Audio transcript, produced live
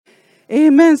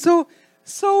Amen. So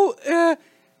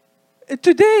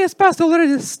today, as Pastor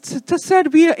already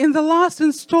said, we are in the last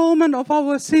installment of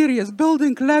our series,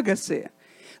 Building Legacy.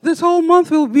 This whole month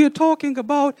we'll be talking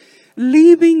about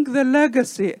leaving the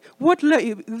legacy.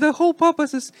 The whole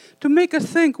purpose is to make us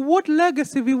think what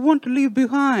legacy we want to leave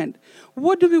behind.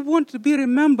 What do we want to be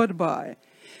remembered by?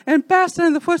 And Pastor,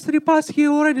 in the first 3 parts, he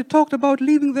already talked about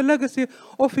leaving the legacy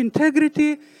of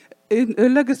integrity, a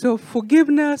legacy of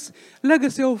forgiveness,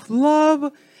 legacy of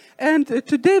love. And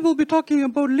today we'll be talking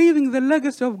about leaving the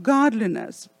legacy of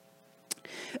godliness.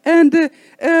 And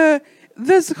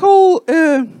this whole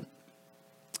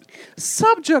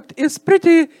subject is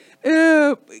pretty,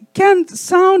 can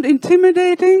sound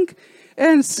intimidating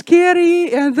and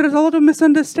scary, and there's a lot of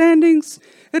misunderstandings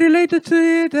related to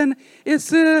it, and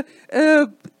it's,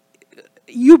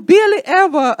 you barely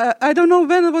ever, I don't know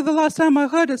when was the last time I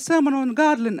heard a sermon on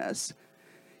godliness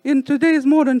in today's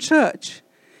modern church.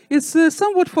 It's a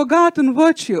somewhat forgotten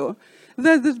virtue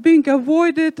that is being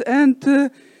avoided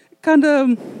and kind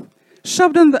of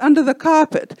shoved under the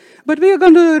carpet. But we are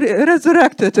going to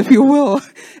resurrect it, if you will,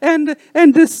 and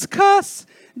discuss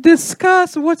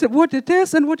what it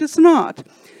is and what it's not,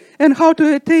 and how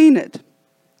to attain it.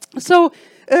 So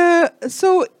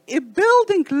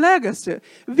building legacy,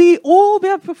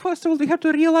 first of all, we have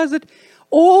to realize that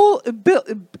all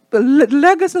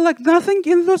legacy, like nothing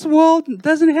in this world,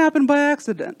 doesn't happen by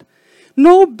accident.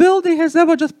 No building has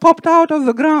ever just popped out of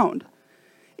the ground.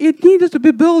 It needed to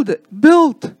be built.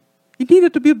 It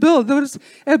needed to be built. There was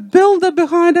a builder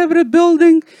behind every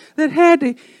building that had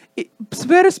a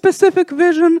very specific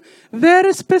vision,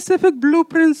 very specific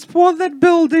blueprints for that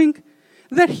building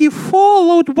that he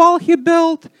followed while he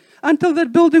built until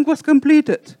that building was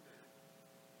completed.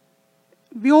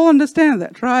 We all understand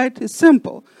that, right? It's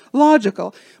simple,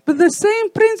 logical. But the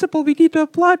same principle we need to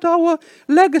apply to our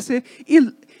legacy.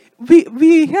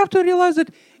 We have to realize that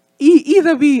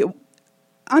either we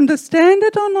understand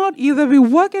it or not, either we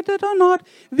work at it or not,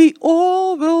 we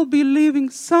all will be leaving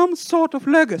some sort of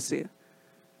legacy.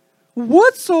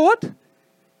 What sort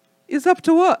is up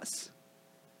to us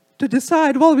to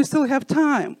decide. Well, we still have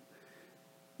time.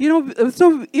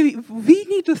 So we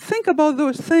need to think about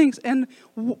those things and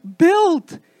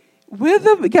build we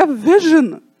have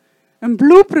vision and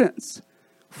blueprints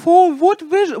for what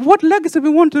legacy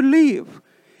we want to leave,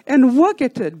 and work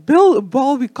at it.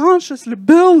 While we consciously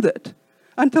build it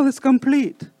until it's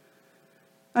complete,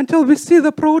 until we see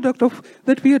the product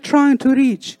that we are trying to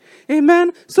reach.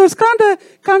 Amen. So it's kind of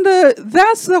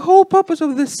that's the whole purpose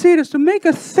of this series, to make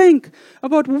us think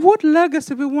about what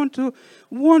legacy we want to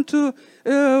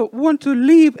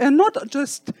leave, and not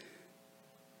just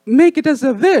make it as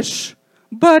a wish,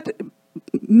 but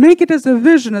make it as a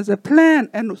vision, as a plan,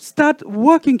 and start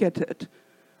working at it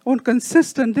on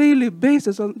consistent daily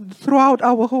basis throughout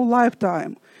our whole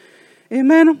lifetime.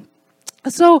 Amen.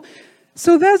 So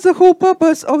that's the whole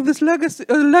purpose of this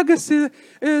legacy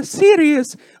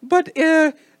series. But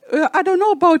I don't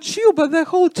know about you, but the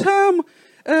whole term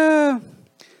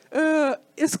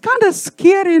is kind of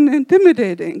scary and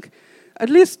intimidating, at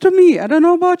least to me. I don't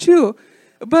know about you.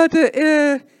 But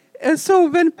so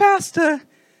when Pastor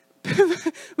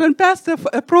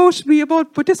approached me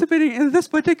about participating in this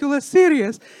particular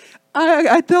series,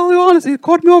 I tell you honestly, it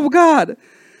caught me off guard.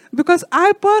 Because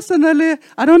I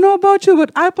don't know about you, but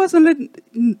I personally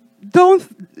don't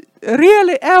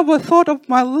really ever thought of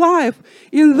my life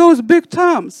in those big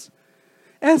terms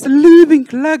as leaving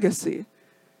legacy.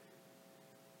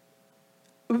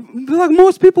 Like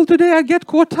most people today, I get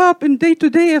caught up in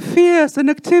day-to-day affairs and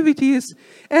activities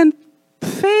and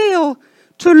fail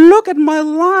to look at my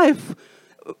life,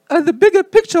 at the bigger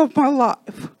picture of my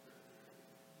life.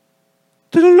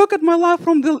 To look at my life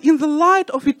in the light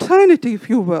of eternity, if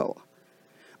you will.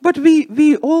 But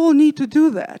we all need to do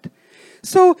that.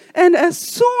 So, and as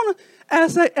soon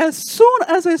as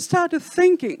I started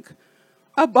thinking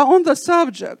on the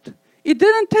subject, it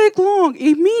didn't take long.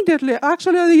 Immediately,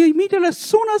 as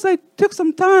soon as I took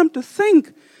some time to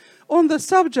think on the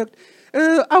subject,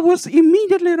 I was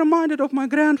immediately reminded of my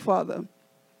grandfather.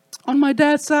 On my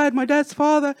dad's side, my dad's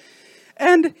father,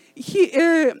 and he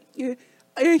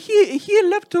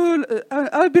lived to,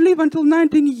 I believe, until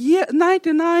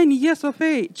 99 years of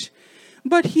age.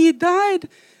 But he died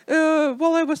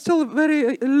while I was still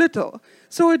very little.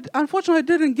 So unfortunately, I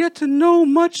didn't get to know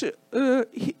much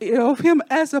of him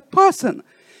as a person.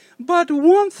 But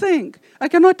one thing, I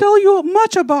cannot tell you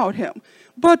much about him,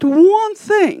 but one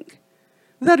thing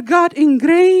that got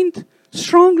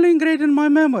strongly ingrained in my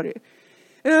memory.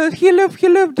 He lived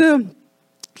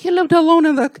He lived alone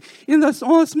in the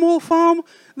small farm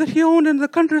that he owned in the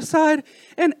countryside.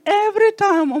 And every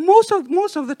time, or most of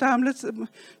the time,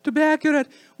 to be accurate,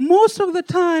 most of the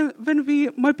time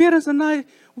when my parents and I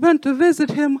went to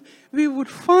visit him, we would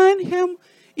find him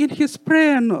in his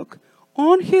prayer nook,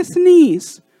 on his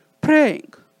knees,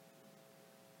 praying.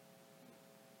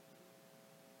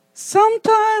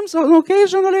 Sometimes, or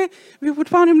occasionally, we would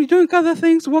find him doing other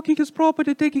things, working his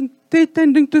property,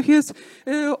 tending to his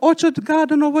orchard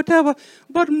garden or whatever.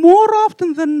 But more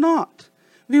often than not,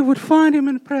 we would find him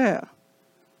in prayer.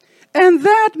 And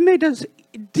that made a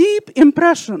deep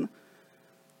impression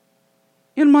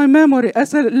in my memory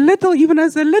even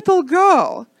as a little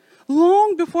girl,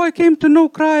 long before I came to know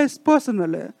Christ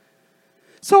personally.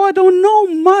 So I don't know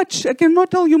much, I cannot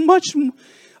tell you much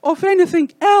of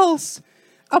anything else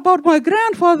about my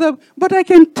grandfather, but I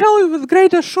can tell you with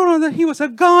great assurance that he was a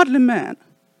godly man.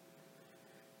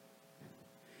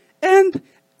 And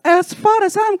as far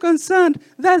as I'm concerned,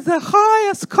 that's the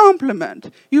highest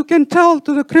compliment you can tell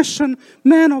to the Christian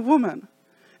man or woman.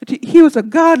 He was a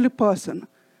godly person.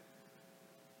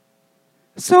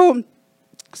 So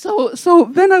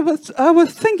when I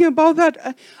was thinking about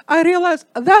that, I realized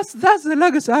that's the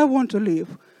legacy I want to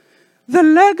leave. The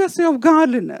legacy of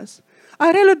godliness.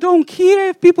 I really don't care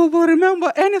if people will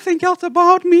remember anything else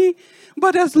about me,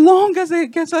 but as long as I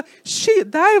guess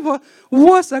Diva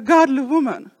was a godly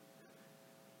woman,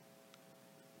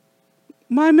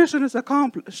 my mission is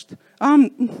accomplished.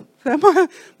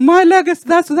 My legacy,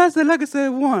 that's the legacy I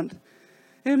want.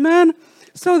 Amen.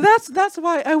 So that's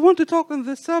why I want to talk on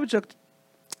this subject.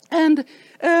 And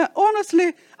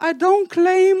honestly, I don't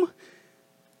claim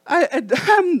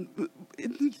I'm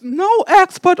no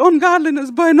expert on godliness,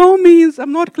 by no means.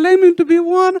 I'm not claiming to be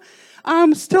one.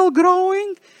 I'm still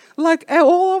growing, like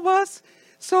all of us.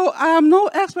 So I'm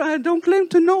no expert. I don't claim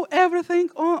to know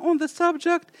everything on the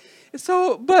subject.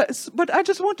 So, but I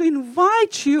just want to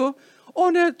invite you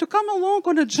to come along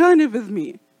on a journey with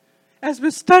me as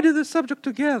we study the subject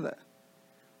together.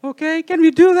 Okay? Can we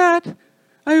do that?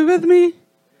 Are you with me?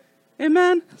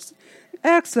 Amen?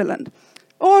 Excellent.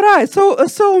 All right.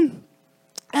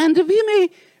 And we may.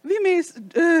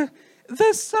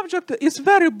 This subject is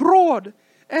very broad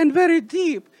and very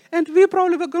deep, and we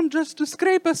probably were going just to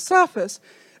scrape a surface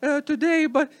today.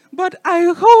 But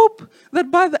I hope that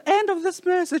by the end of this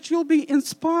message, you'll be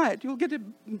inspired. You'll get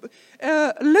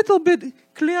a little bit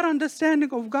clear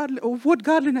understanding of what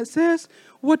godliness is,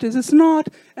 what it is not,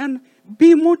 and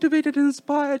be motivated and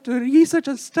inspired to research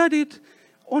and study it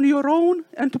on your own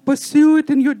and to pursue it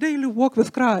in your daily walk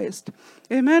with Christ.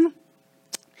 Amen.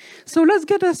 So let's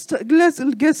get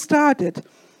started.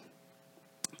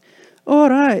 All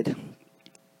right.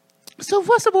 So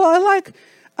first of all, I like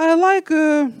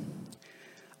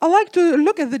to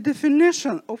look at the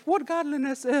definition of what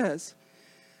godliness is,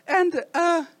 and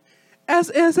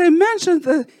as I mentioned,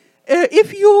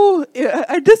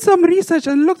 I did some research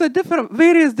and looked at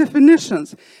various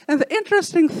definitions, and the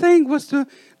interesting thing was to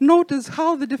notice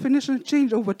how the definition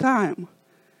changed over time.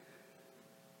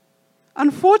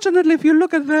 Unfortunately, if you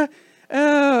look at the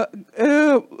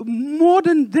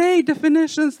modern day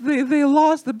definitions, they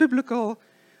lost the biblical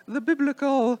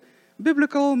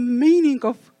meaning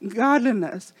of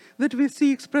godliness that we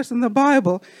see expressed in the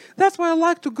Bible. That's why I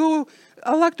like to go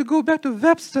back to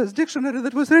Webster's dictionary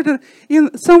that was written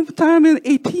in sometime in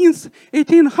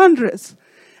 1800s.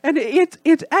 And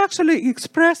it actually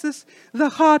expresses the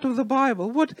heart of the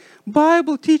Bible, what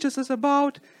Bible teaches us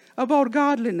about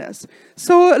godliness.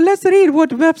 So let's read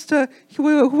what Webster,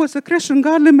 who was a Christian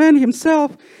godly man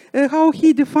himself, how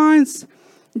he defines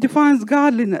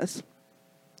godliness.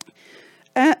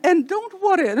 And don't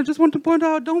worry, I just want to point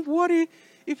out, don't worry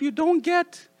if you don't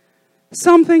get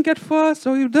something at first,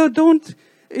 or you don't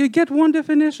get one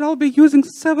definition. I'll be using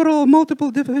multiple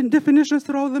definitions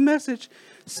throughout the message.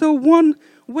 So one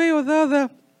way or the other,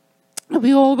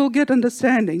 we all will get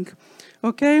understanding.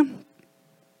 Okay?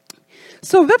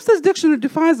 So Webster's dictionary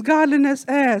defines godliness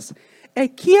as a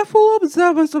careful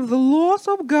observance of the laws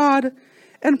of God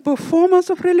and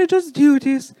performance of religious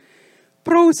duties,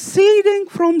 proceeding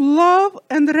from love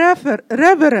and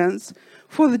reverence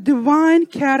for the divine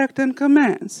character and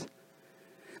commands.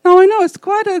 Now I know it's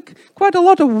quite a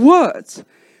lot of words,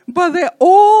 but they're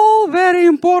all very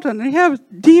important and have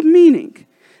deep meaning.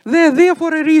 They're there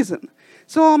for a reason.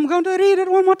 So I'm going to read it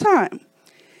one more time.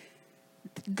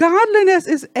 Godliness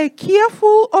is a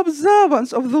careful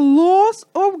observance of the laws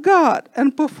of God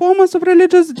and performance of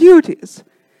religious duties,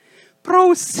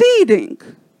 proceeding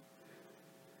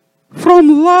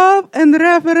from love and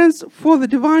reverence for the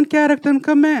divine character and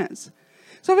commands.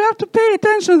 So we have to pay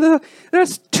attention that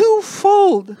there's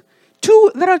twofold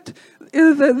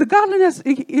the godliness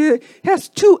has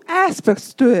two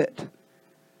aspects to it.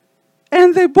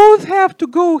 And they both have to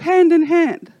go hand in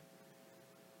hand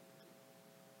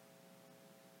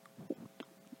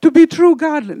to be true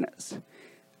godliness.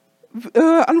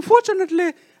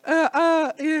 Unfortunately,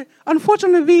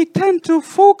 we tend to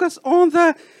focus on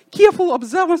the careful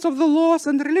observance of the laws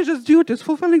and religious duties,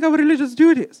 fulfilling our religious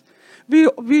duties.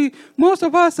 Most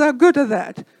of us are good at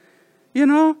that,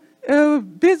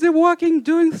 busy working,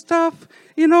 doing stuff,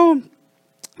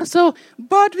 So,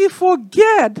 but we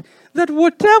forget that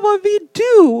whatever we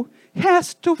do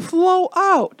has to flow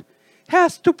out,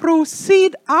 has to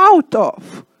proceed out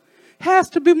of, has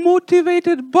to be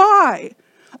motivated by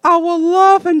our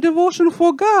love and devotion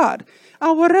for God,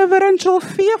 our reverential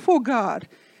fear for God,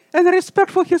 and respect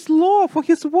for His law, for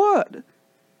His word.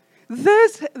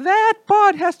 That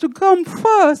part has to come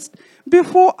first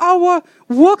before our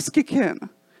works kick in,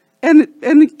 and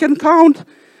it can count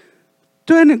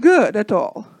to any good at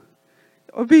all,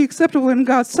 or be acceptable in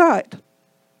God's sight,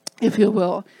 if you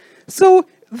will. So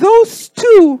those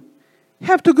two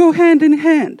have to go hand in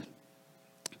hand.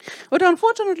 But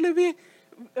unfortunately,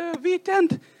 we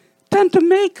tend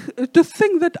to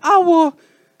think that our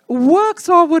works,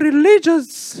 our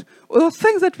religious, or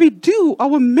things that we do,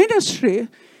 our ministry,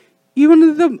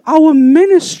 our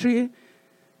ministry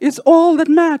is all that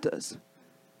matters.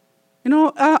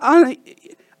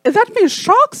 That may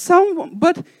shock some,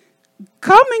 but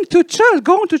coming to church,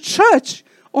 going to church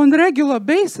on a regular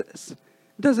basis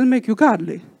doesn't make you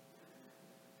godly.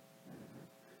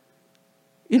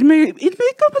 It may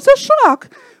come as a shock,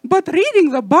 but reading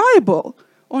the Bible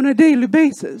on a daily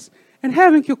basis and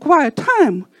having your quiet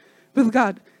time with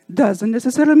God doesn't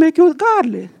necessarily make you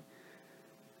godly.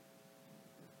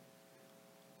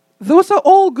 Those are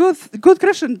all good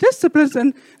Christian disciplines,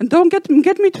 and don't get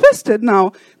me twisted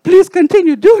now. Please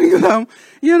continue doing them.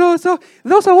 So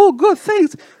those are all good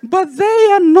things, but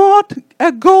they are not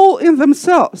a goal in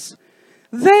themselves.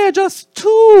 They are just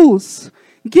tools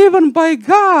given by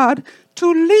God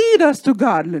to lead us to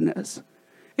godliness.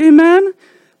 Amen?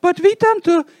 But we tend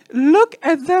to look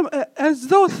at them as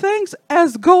those things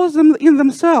as goals in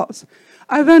themselves.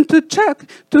 I went to church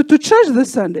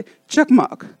this Sunday, check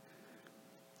mark.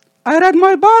 I read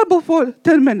my Bible for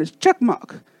 10 minutes, check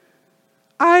mark.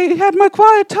 I had my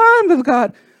quiet time with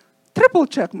God, triple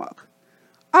check mark.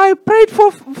 I prayed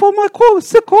for my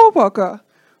sick co-worker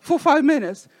for 5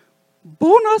 minutes,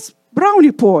 bonus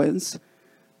brownie points.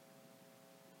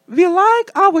 We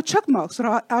like our check marks,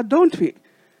 right? Don't we?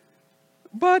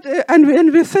 But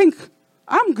and we think,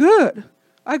 I'm good.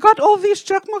 I got all these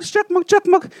check marks.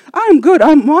 I'm good.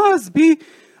 I must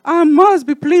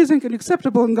be pleasing and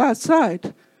acceptable in God's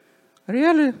sight.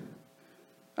 Really?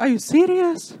 Are you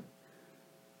serious?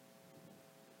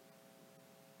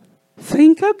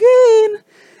 Think again.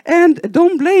 And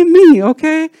don't blame me,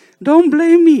 okay? Don't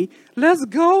blame me. Let's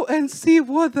go and see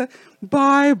what the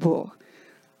Bible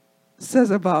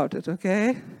says about it,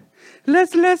 okay?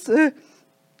 Let's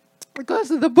because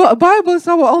the Bible is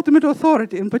our ultimate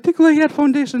authority, in particular here at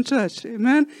Foundation Church,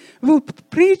 amen? We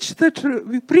preach the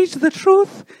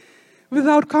truth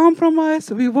without compromise.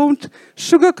 We won't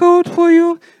sugarcoat for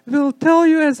you. We'll tell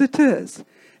you as it is,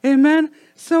 amen?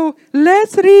 So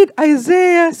let's read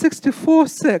Isaiah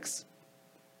 64:6.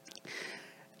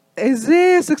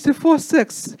 Isaiah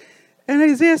 64:6. And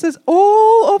Isaiah says,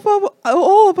 all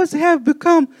of us have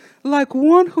become like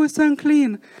one who is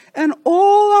unclean, and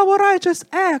all our righteous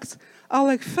acts are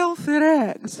like filthy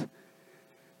rags.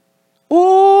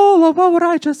 All of our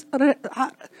righteous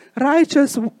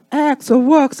acts or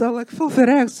works are like filthy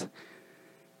rags.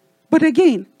 But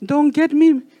again, don't get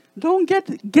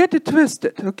it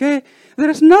twisted, okay? There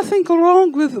is nothing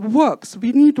wrong with works.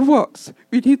 We need works.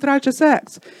 We need righteous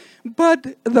acts.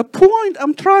 But the point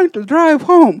I'm trying to drive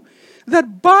home,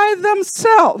 that by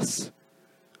themselves,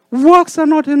 works are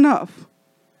not enough.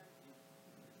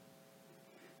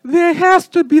 There has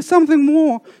to be something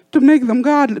more to make them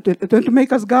godly, to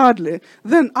make us godly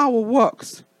than our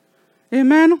works.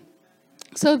 Amen?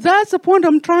 So that's the point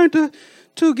I'm trying to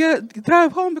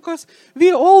drive home, because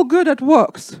we're all good at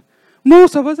works.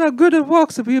 Most of us are good at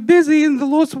works. We're busy in the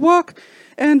Lord's work,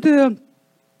 and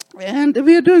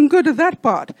we're doing good at that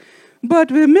part.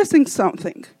 But we're missing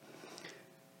something.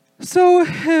 So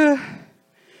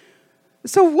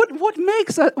what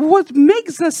makes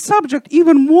the subject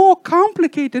even more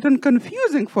complicated and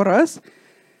confusing for us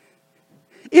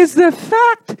is the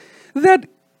fact that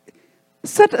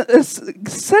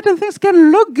certain things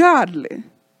can look godly.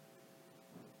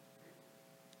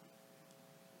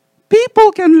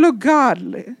 People can look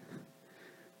godly,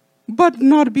 but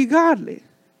not be godly.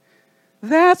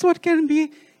 That's what can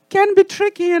be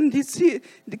tricky and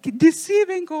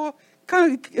deceiving or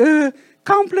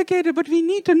complicated, but we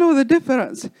need to know the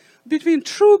difference between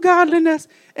true godliness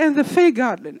and the fake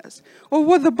godliness, or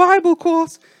what the Bible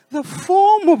calls the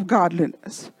form of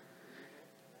godliness.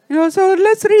 So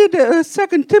let's read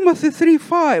 2 Timothy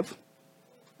 3:5,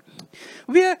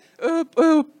 where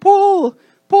Paul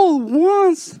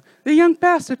warns the young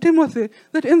pastor Timothy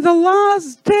that in the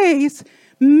last days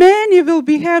many will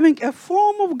be having a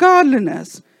form of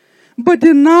godliness, but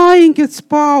denying its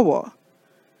power.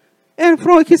 And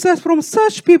he says, from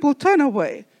such people turn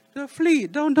away, flee.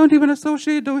 Don't even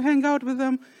associate. Don't hang out with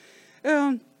them.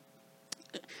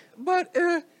 But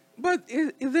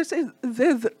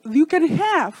you can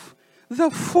have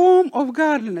the form of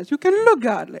godliness. You can look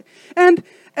godly, and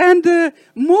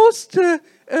most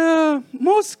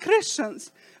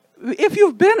Christians, if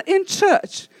you've been in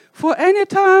church for any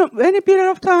period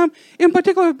of time, in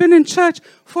particular, have been in church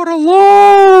for a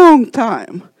long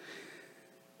time.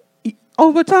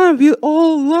 Over time, we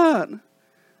all learn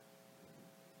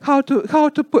how to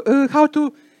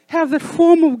have that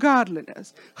form of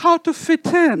godliness, how to fit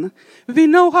in. We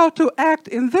know how to act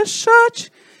in this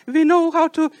church. We know how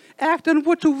to act and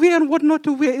what to wear and what not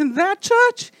to wear in that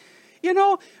church.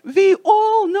 We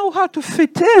all know how to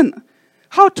fit in,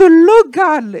 how to look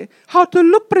godly, how to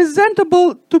look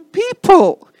presentable to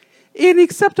people, and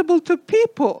acceptable to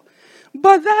people.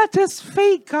 But that is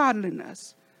fake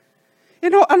godliness.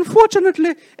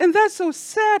 Unfortunately, and that's so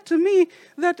sad to me,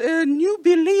 that new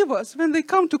believers, when they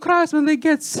come to Christ, when they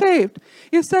get saved,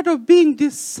 instead of being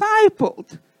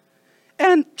discipled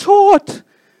and taught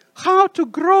how to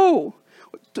grow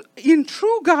in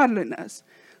true godliness,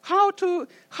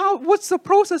 what's the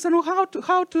process, and how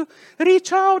to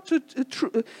reach out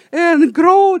and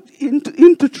grow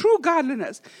into true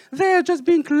godliness, they are just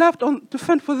being left to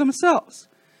fend for themselves.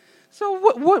 So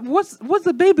what's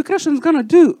the baby Christians gonna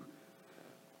do?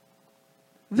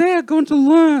 They are going to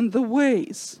learn the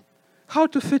ways, how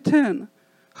to fit in,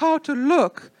 how to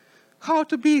look, how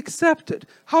to be accepted,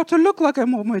 how to look like a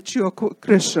more mature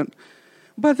Christian.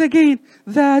 But again,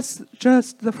 that's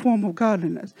just the form of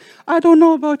godliness. I don't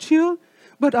know about you,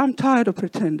 but I'm tired of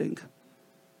pretending.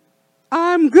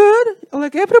 I'm good,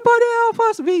 like everybody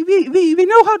else. We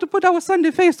know how to put our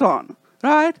Sunday face on,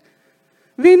 right?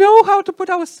 We know how to put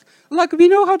our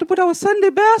Sunday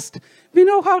best. We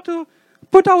know how to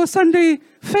put our Sunday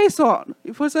face on.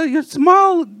 If you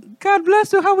smile, God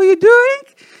bless you, how are you doing?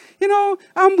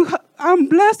 I'm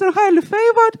blessed and highly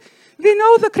favored. We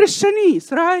know the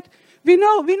Christianese, right? We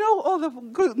know all the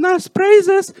good, nice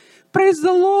praises. Praise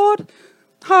the Lord.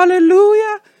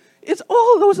 Hallelujah. It's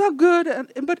all those are good,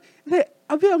 but we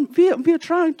are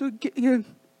trying to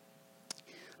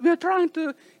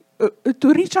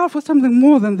reach out for something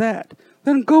more than that,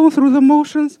 than going through the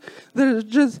motions. That is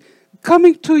just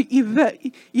coming to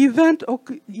event or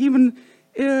even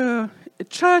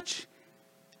church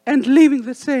and leaving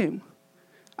the same.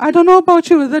 I don't know about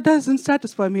you, but that doesn't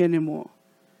satisfy me anymore.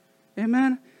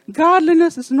 Amen.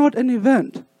 Godliness is not an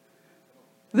event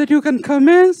that you can come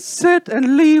in, sit,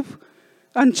 and leave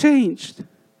unchanged.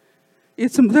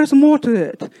 There's more to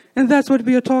it, and that's what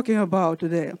we are talking about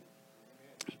today.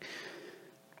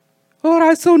 All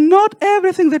right, so not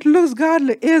everything that looks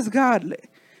godly is godly.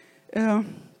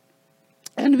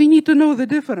 And we need to know the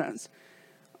difference.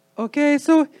 Okay,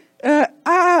 so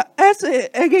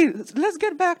again, let's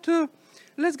get back to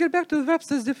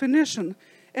Webster's definition.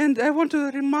 And I want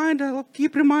to I'll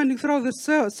keep reminding throughout the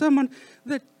sermon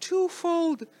the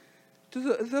twofold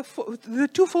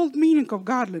meaning of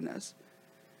godliness.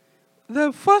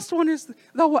 The first one is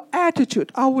our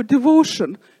attitude, our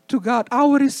devotion to God,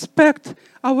 our respect,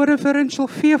 our reverential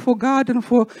fear for God and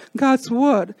for God's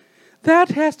word. That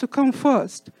has to come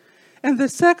first. And the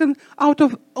second, out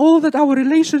of all that, our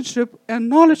relationship and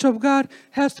knowledge of God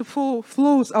has to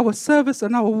flows our service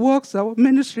and our works, our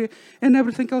ministry, and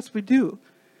everything else we do.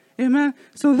 Amen?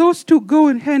 So those two go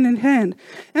hand in hand.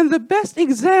 And the best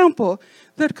example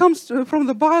that comes from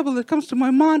the Bible that comes to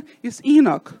my mind is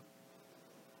Enoch.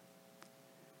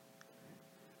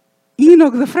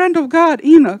 Enoch, the friend of God,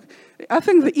 Enoch. I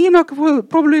think the Enoch will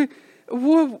probably,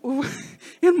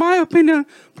 in my opinion,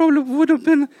 probably would have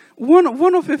been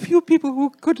one of a few people who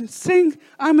could sing,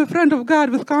 "I'm a friend of God"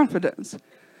 with confidence.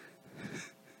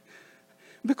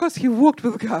 Because he walked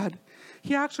with God.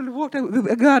 He actually walked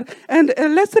with God. And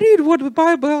let's read what the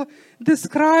Bible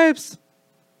describes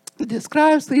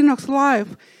Enoch's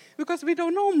life. Because we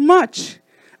don't know much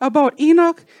about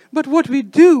Enoch, but what we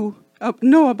do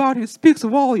know about him speaks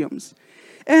volumes.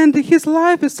 And his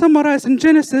life is summarized in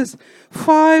Genesis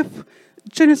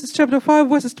chapter 5,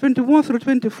 verses 21 through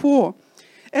 24.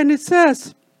 And it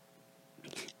says,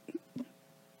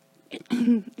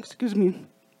 excuse me,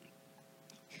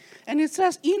 and it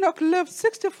says Enoch lived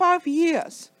 65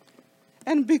 years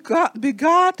and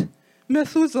begot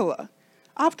Methuselah.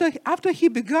 After he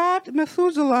begot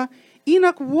Methuselah,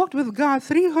 Enoch walked with God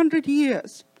 300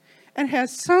 years and had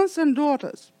sons and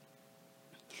daughters.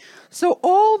 So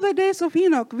all the days of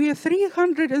Enoch were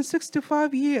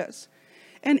 365 years.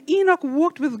 And Enoch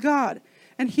walked with God,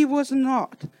 and he was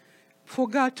not, for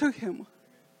God took him.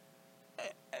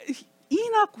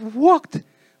 Enoch walked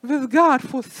with God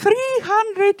for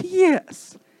 300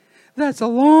 years. That's a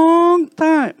long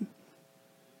time.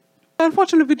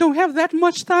 Unfortunately, we don't have that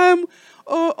much time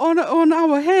on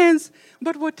our hands,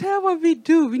 but whatever we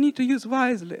do, we need to use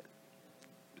wisely.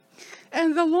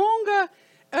 And the longer,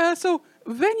 so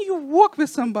when you walk with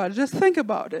somebody, just think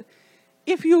about it.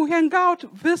 If you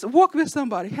walk with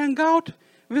somebody, hang out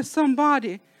with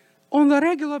somebody on a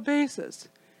regular basis,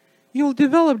 you'll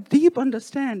develop deep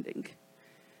understanding.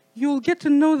 You'll get to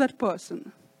know that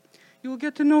person. You'll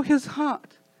get to know his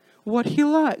heart, what he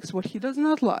likes, what he does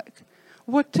not like,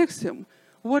 what ticks him,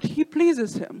 what he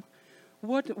pleases him,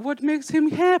 what makes him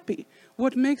happy,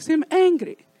 what makes him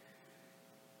angry.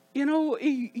 You know,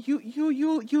 you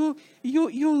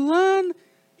learn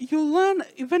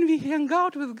when we hang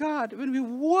out with God, when we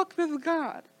walk with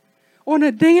God on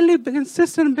a daily,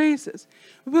 consistent basis.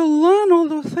 We'll learn all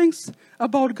those things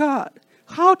about God,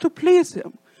 how to please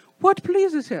him, what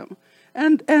pleases him,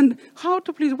 and how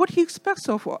to please, what he expects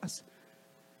of us.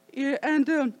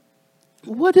 And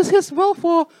what is his will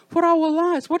for our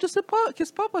lives? What is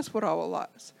his purpose for our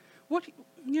lives? What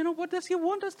does he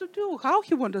want us to do? How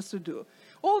he wants us to do?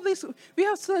 All this,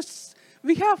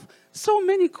 we have so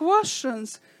many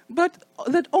questions, but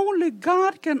that only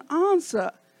God can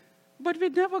answer. But we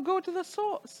never go to the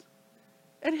source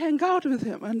and hang out with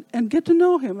him and get to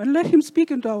know him and let him speak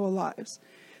into our lives.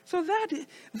 So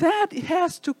that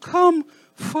has to come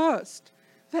first.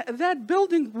 That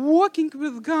building, working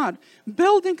with God,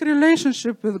 building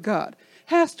relationship with God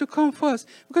has to come first.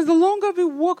 Because the longer we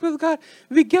walk with God,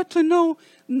 we get to know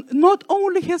not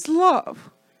only his love.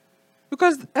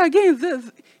 Because again,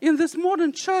 in this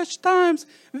modern church times,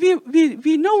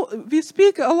 we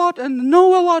speak a lot and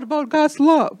know a lot about God's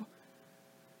love.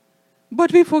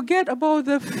 But we forget about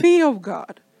the fear of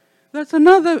God. That's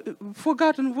another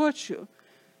forgotten virtue.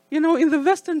 You know, in the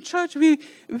Western church, we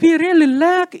really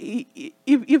lack,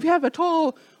 if we have at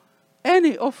all,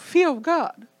 any of fear of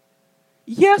God.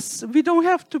 Yes, we don't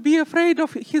have to be afraid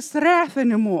of his wrath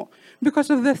anymore because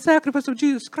of the sacrifice of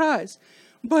Jesus Christ.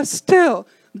 But still,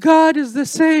 God is the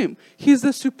same. He's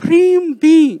the supreme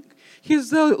being.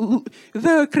 He's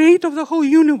the creator of the whole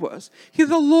universe. He's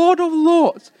the Lord of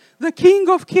lords, the King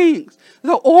of kings,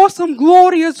 the awesome,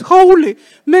 glorious, holy,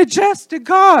 majestic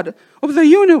God of the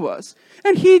universe.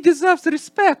 And he deserves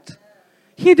respect.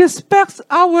 He respects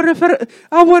our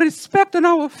respect and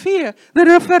our fear, the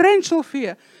reverential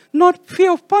fear. Not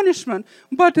fear of punishment,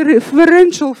 but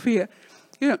reverential fear.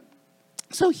 Yeah.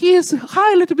 So he is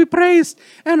highly to be praised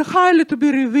and highly to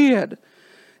be revered.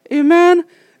 Amen?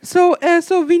 So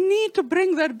we need to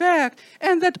bring that back.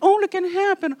 And that only can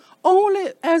happen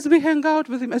only as we hang out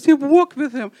with him, as we walk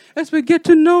with him, as we get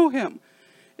to know him.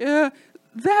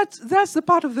 That's the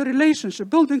part of the relationship,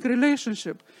 building a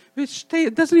relationship, which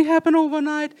doesn't happen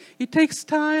overnight. It takes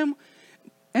time,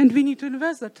 and we need to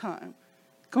invest that time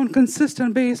on a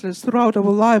consistent basis throughout our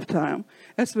lifetime.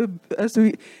 As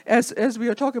we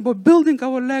are talking about building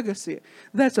our legacy,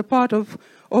 that's a part of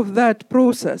that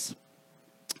process.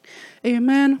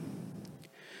 Amen.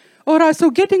 All right.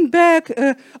 So getting back.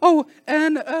 I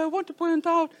want to point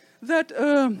out that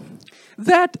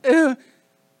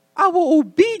our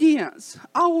obedience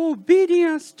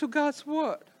to God's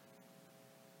word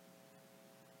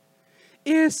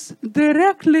is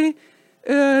directly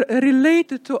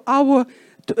related to our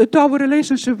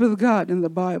relationship with God in the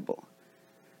Bible.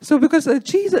 So because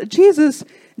Jesus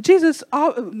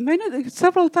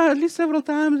several times, at least several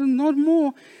times, and not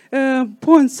more,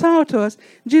 points out to us.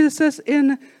 Jesus says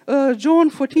in John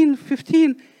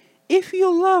 14:15, "If you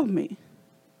love me,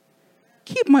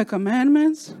 keep my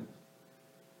commandments.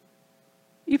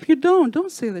 If you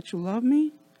don't say that you love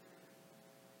me."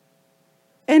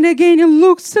 And again in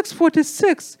Luke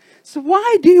 6:46, "So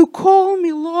why do you call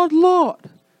me Lord, Lord,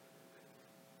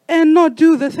 and not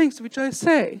do the things which I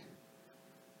say?"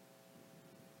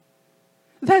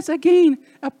 That's again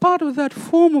a part of that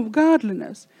form of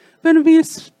godliness. When we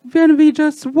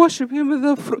just worship him with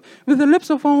the lips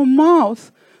of our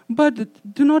mouth, but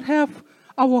do not have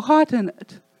our heart in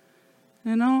it.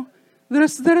 You know? There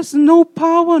is no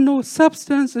power, no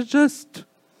substance. It's just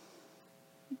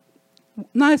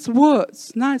nice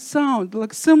words, nice sound,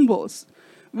 like symbols,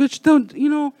 which don't,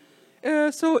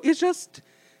 so it's just,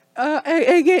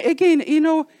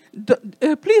 again,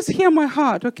 please hear my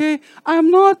heart, okay?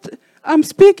 I'm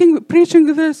preaching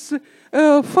this,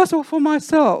 first of all, for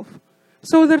myself.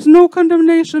 So there's no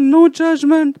condemnation, no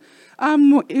judgment.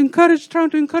 I'm trying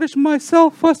to encourage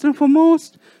myself first and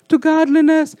foremost to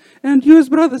godliness, and use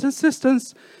brothers and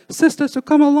sisters to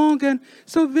come along, and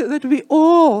so that we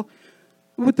all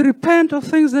would repent of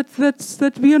things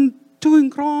that we are doing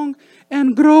wrong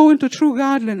and grow into true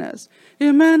godliness.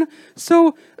 Amen.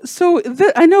 So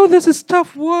I know this is a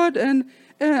tough word,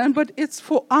 but it's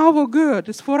for our good.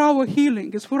 It's for our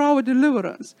healing. It's for our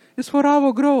deliverance. It's for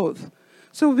our growth.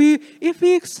 So if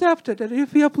we accept it and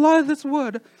if we apply this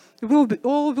word,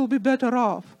 all will be better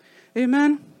off.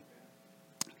 Amen.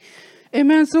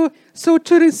 Amen. So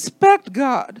to respect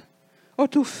God, or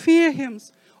to fear Him,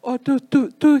 or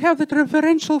to have that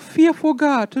reverential fear for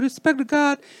God, to respect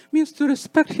God means to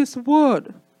respect His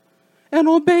word and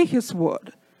obey His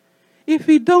word. If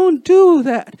we don't do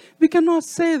that, we cannot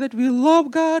say that we love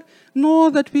God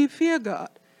nor that we fear God,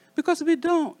 because we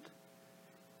don't.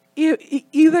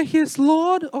 Either He is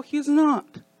Lord or He is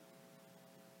not.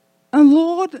 And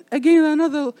Lord, again,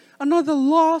 another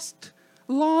lost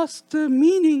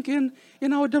meaning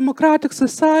in our democratic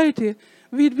society.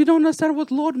 We don't understand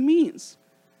what Lord means.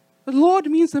 The Lord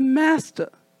means a master.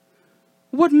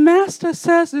 What master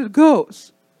says, it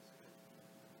goes.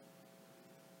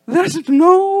 There's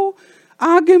no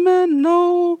argument,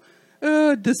 no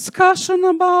discussion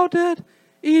about it.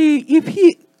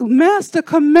 If master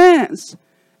commands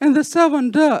and the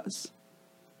servant does,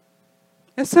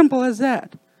 as simple as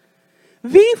that.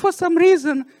 We, for some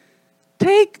reason,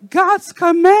 take God's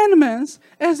commandments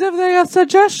as if they are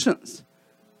suggestions,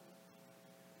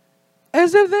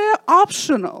 as if they are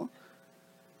optional,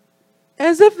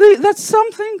 as if that's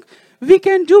something we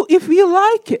can do if we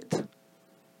like it,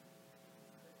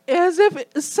 as if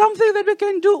it's something that we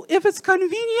can do if it's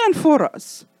convenient for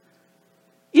us,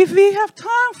 if we have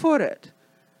time for it,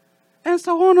 and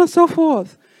so on and so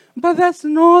forth. But that's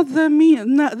not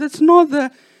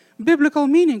the biblical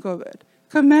meaning of it.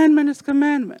 Commandment is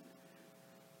commandment.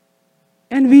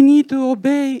 And we need to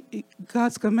obey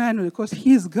God's commandment because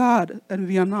He is God and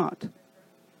we are not.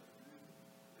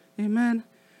 Amen.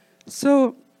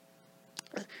 So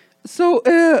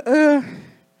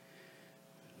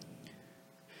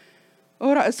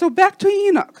all right. So back to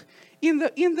Enoch. In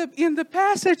the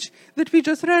passage that we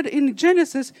just read in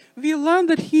Genesis, we learned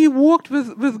that he walked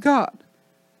with God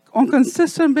on a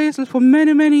consistent basis for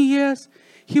many, many years.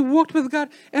 He walked with God,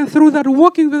 and through that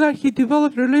walking with God, he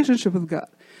developed a relationship with God.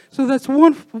 So that's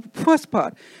one first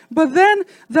part. But then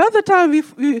the other time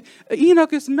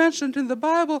Enoch is mentioned in the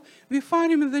Bible, we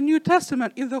find him in the New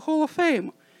Testament in the Hall of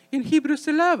Fame in Hebrews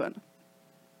 11.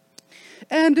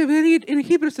 And we read in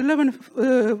Hebrews 11,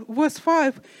 verse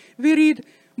 5, we read,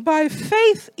 "By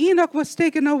faith Enoch was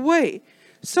taken away,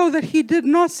 so that he did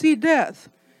not see death,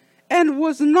 and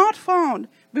was not found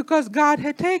because God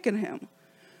had taken him.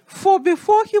 For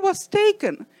before he was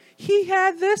taken, he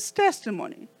had this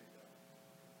testimony."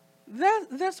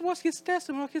 That was his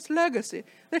testimony, his legacy,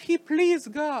 that he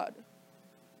pleased God.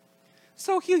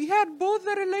 So he had both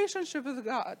the relationship with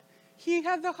God. He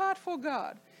had the heart for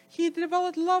God. He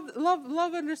developed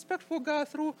love and respect for God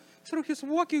through his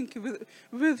walking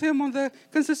with Him on the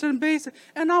consistent basis.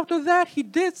 And after that, he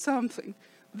did something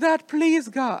that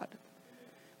pleased God.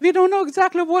 We don't know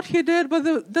exactly what he did, but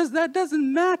that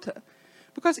doesn't matter.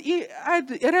 Because I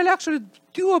really actually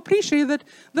do appreciate that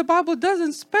the Bible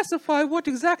doesn't specify what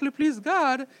exactly pleased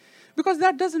God, because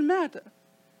that doesn't matter.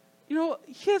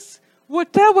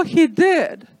 Whatever he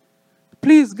did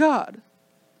pleased God.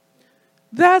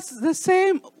 That's the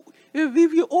same.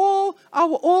 Our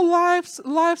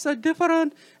lives are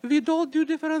different. We all do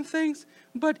different things.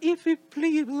 But if we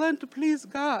learn to please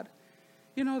God,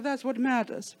 that's what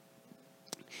matters.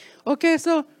 Okay,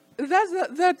 so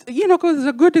that is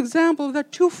a good example of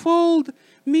that twofold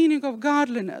meaning of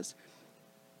godliness.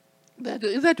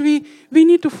 That we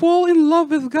need to fall in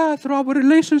love with God through our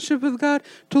relationship with God,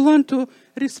 to learn to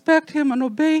respect Him and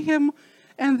obey Him,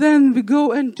 and then we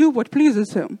go and do what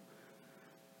pleases Him.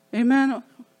 Amen.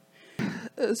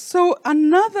 So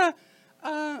that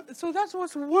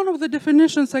was one of the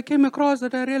definitions I came across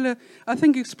that I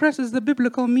think expresses the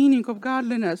biblical meaning of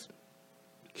godliness.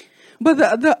 But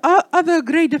the other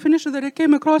great definition that I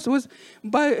came across was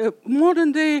by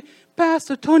modern day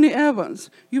Pastor Tony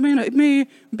Evans. You may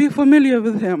be familiar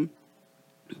with him.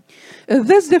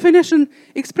 This definition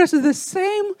expresses the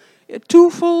same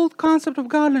twofold concept of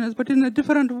godliness, but in a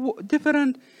different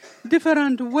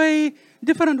way,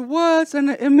 different words,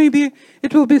 and maybe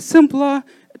it will be simpler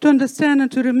to understand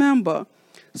and to remember.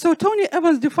 So Tony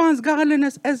Evans defines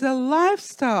godliness as a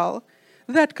lifestyle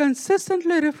that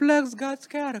consistently reflects God's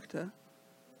character.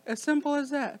 As simple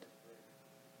as that.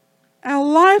 A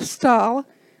lifestyle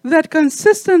that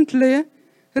consistently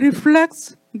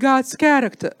reflects God's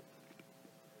character.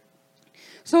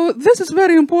 So this is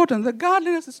very important. The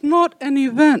godliness is not an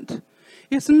event.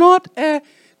 It's not a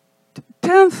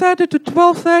 10:30 to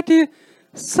 12:30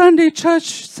 Sunday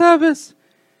church service.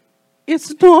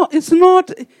 It's not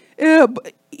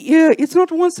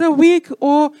once a week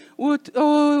or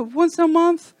once a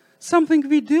month something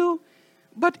we do,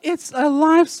 but it's a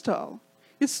lifestyle.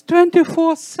 It's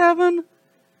 24/7,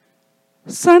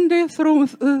 Sunday through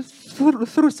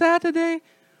Saturday,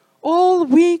 all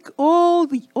week, all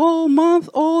month,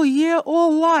 all year,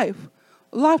 all life,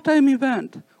 lifetime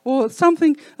event, or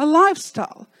something, a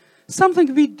lifestyle,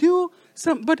 something we do.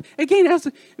 But again, as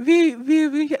we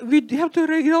have to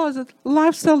realize that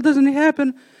lifestyle doesn't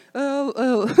happen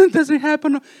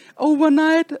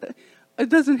overnight. It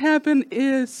doesn't happen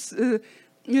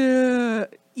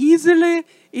easily.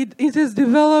 It is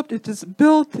developed. It is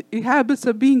built. Habits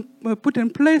are being put in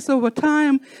place over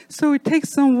time. So it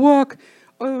takes some work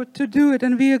to do it,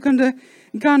 and we are gonna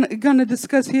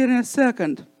discuss here in a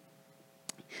second.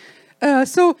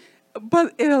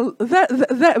 But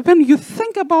that when you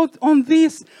think about on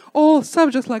these all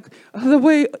subjects, like the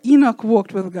way Enoch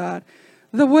walked with God,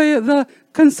 the way the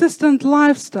consistent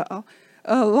lifestyle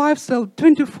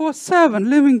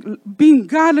 24/7, being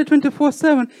godly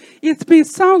 24/7, it may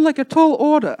sound like a tall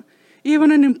order,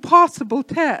 even an impossible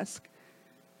task,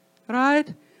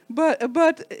 right? But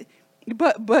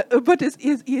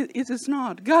it is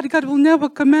not. God will never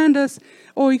command us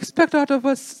or expect out of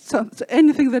us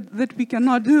anything that we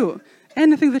cannot do,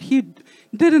 anything that He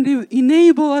didn't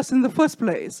enable us in the first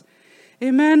place.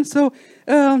 Amen. So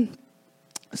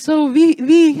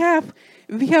we have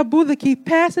both the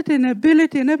capacity and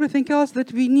ability and everything else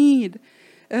that we need.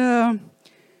 And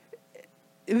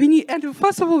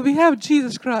first of all, we have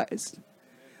Jesus Christ.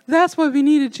 That's why we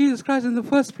needed Jesus Christ in the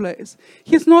first place.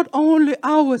 He's not only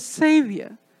our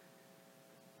Savior.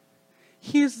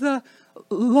 He's the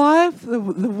life, the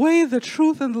way, the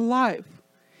truth, and the life.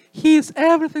 He is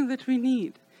everything that we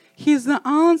need. He's the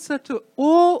answer to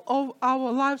all of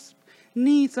our life's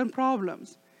needs and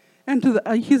problems. And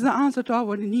He's the answer to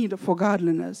our need for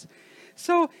godliness.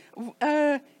 So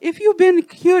if you've been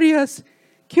curious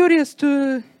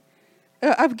to...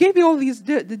 I've gave you all these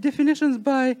the definitions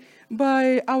by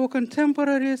our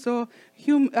contemporaries or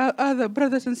other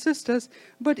brothers and sisters.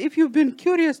 But if you've been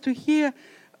curious to hear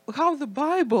how the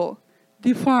Bible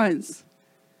defines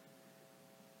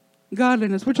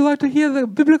godliness, would you like to hear the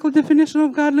biblical definition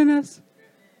of godliness?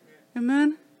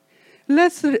 Amen.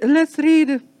 Let's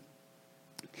read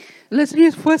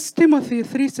 1 Timothy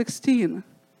 3:16.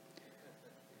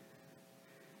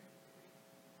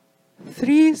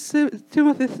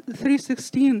 Timothy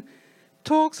 3:16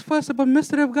 talks first about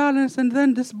mystery of godliness and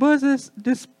then explains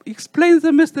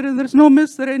the mystery, and there's no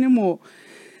mystery anymore.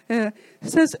 It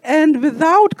says, and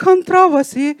without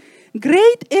controversy,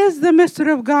 great is the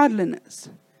mystery of godliness.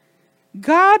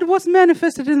 God was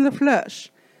manifested in the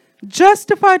flesh,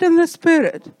 justified in the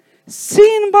spirit,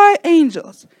 seen by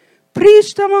angels,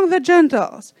 preached among the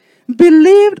Gentiles,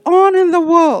 believed on in the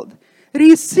world,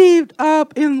 received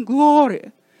up in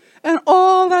glory. And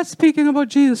all that speaking about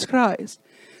Jesus Christ.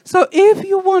 So if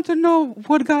you want to know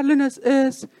what godliness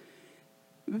is,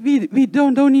 we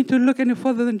don't need to look any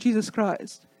further than Jesus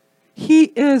Christ. He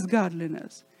is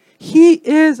godliness. He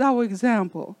is our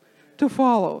example to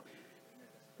follow.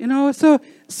 So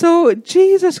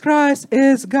Jesus Christ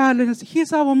is godliness.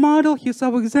 He's our model. He's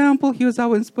our example. He was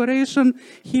our inspiration.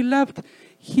 He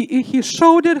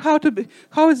showed it how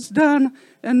it's done,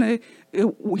 and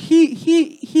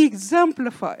he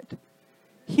exemplified.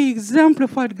 He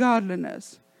exemplified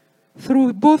godliness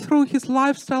both through his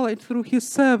lifestyle and through his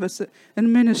service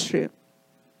and ministry.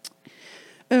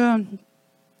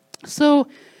 So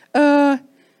I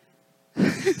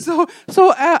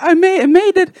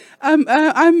made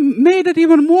it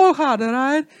even more harder,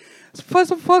 right?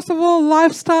 First of all,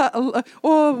 lifestyle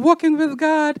or walking with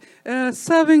God,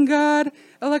 serving God,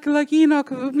 like Enoch.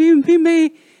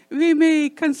 We may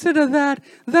consider that.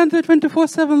 Then the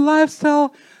 24/7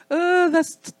 lifestyle,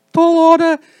 that's tall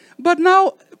order. But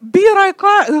now, be like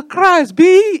Christ.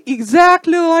 Be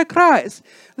exactly like Christ.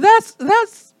 That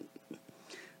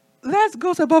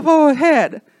goes above our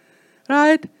head,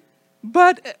 right?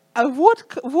 But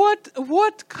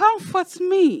what comforts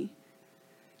me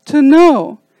to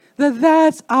know that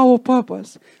that's our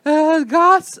purpose.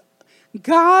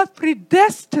 God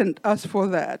predestined us for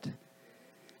that.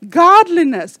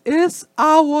 Godliness is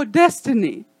our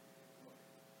destiny.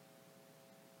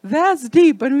 That's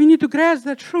deep, and we need to grasp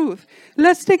that truth.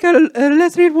 Let's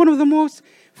read one of the most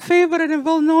favorite and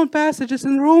well-known passages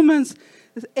in Romans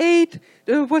 8,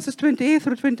 verses 28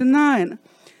 through 29.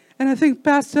 And I think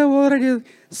Pastor already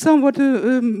somewhat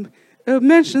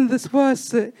mentioned this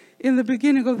verse in the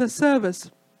beginning of the service.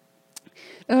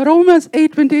 Romans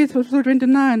 8, 28 through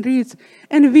 29 reads,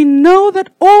 "And we know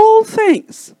that all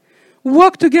things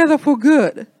work together for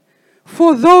good,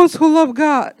 for those who love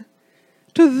God,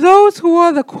 to those who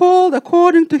are the called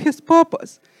according to His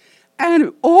purpose."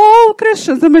 And all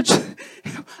Christians, I'm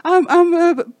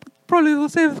probably will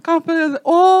say with confidence,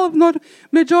 all, not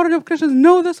majority of Christians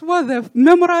know this verse. They've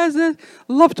memorized it,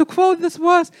 love to quote this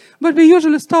verse, but we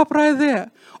usually stop right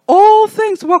there. All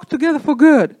things work together for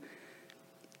good.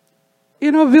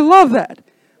 We love that.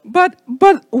 But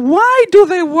why do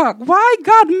they work? Why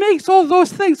God makes all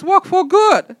those things work for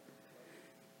good?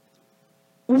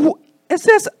 It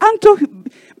says,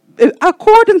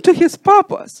 according to His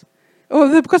purpose.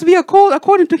 Because we are called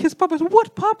according to His purpose.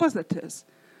 What purpose it is?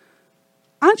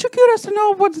 Aren't you curious to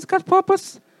know what is God's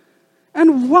purpose?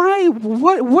 And why,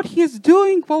 what He's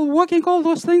doing while working all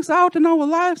those things out in our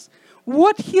lives?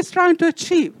 What He's trying to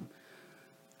achieve?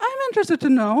 I'm interested to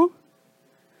know.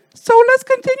 So let's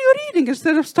continue reading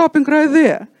instead of stopping right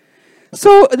there.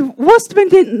 So verse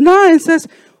 29 says,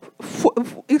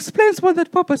 explains what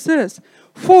that purpose is.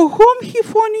 For whom He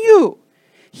foreknew,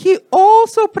 He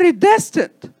also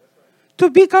predestined to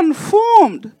be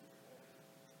conformed.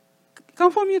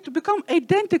 Conform you to become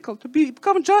identical, to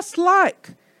become just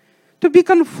like, to be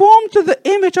conformed to the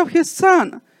image of His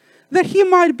Son, that He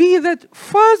might be that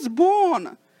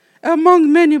firstborn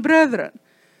among many brethren.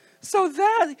 So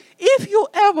that if you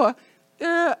ever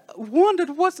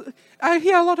wondered I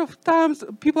hear a lot of times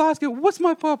people asking, what's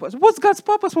my purpose? What's God's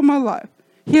purpose for my life?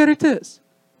 Here it is.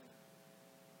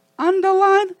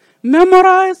 Underline,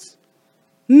 memorize,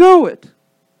 know it.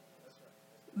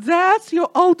 That's your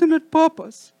ultimate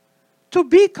purpose. To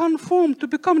be conformed, to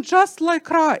become just like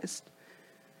Christ.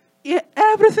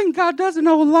 Everything God does in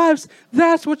our lives,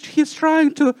 that's what He's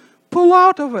trying to pull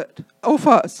out of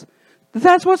us.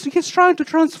 That's what He's trying to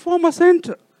transform us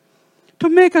into. To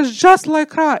make us just like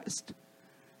Christ.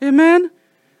 Amen?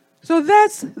 So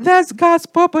that's God's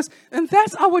purpose, and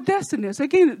that's our destinies.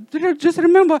 Again, just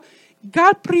remember,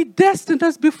 God predestined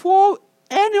us before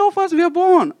any of us were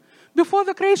born. Before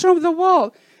the creation of the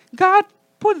world. God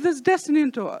put this destiny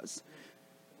into us.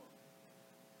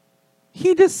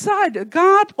 He decided,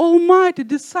 God Almighty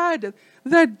decided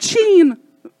that Jean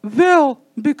will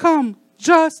become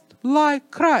just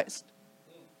like Christ.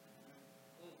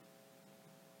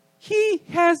 He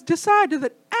has decided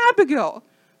that Abigail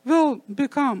will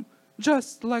become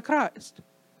just like Christ.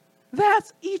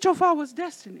 That's each of our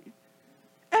destiny.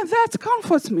 And that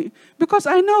comforts me, because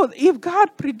I know if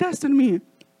God predestined me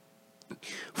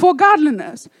for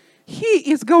godliness, He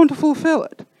is going to fulfill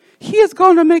it. He is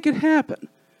going to make it happen.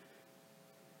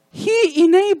 He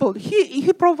enabled,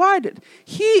 He provided,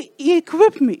 He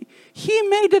equipped me, He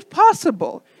made it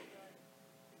possible.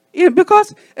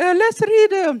 Because let's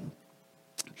read,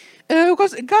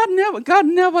 because God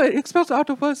never expects out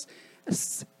of us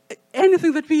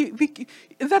anything that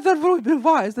that would be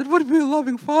wise, that would be a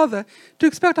loving Father, to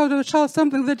expect out of a child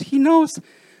something that He knows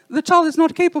the child is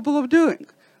not capable of doing.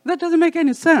 That doesn't make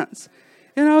any sense.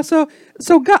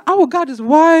 So God, our God is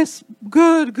wise,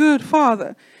 good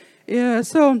Father. Yeah,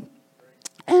 so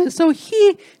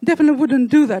He definitely wouldn't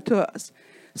do that to us.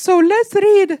 So let's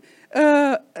read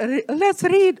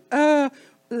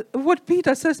what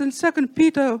Peter says in 2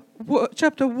 Peter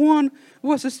chapter 1,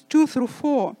 verses 2 through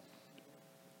 4.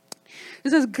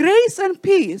 It says, "Grace and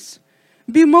peace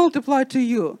be multiplied to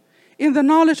you in the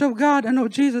knowledge of God and of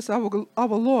Jesus our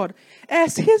Lord,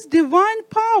 as His divine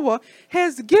power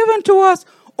has given to us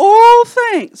all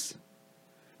things."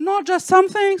 Not just some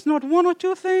things, not one or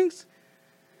two things,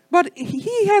 but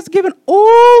He has given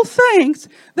all things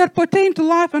that pertain to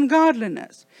life and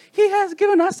godliness. He has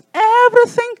given us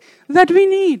everything that we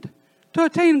need to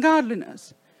attain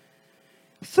godliness.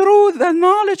 Through the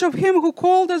knowledge of Him who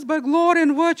called us by glory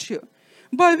and virtue,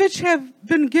 by which have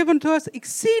been given to us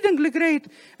exceedingly great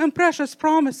and precious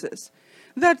promises,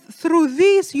 that through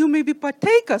these you may be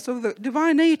partakers of the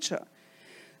divine nature,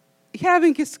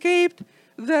 having escaped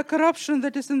the corruption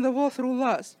that is in the world through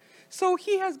lust. So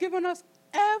He has given us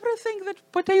everything that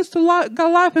pertains to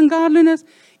life and godliness,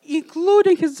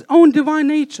 including His own divine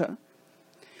nature.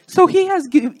 So He has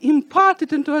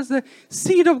imparted into us the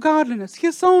seed of godliness,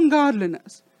 His own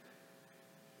godliness.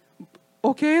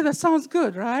 Okay, that sounds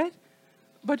good, right?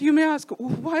 But you may ask,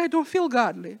 why I don't feel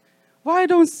godly? Why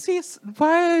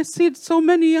I see so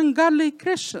many ungodly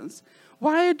Christians?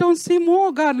 Why I don't see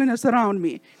more godliness around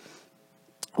me?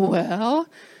 Well,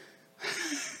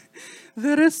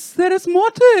 there is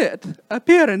more to it,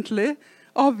 apparently,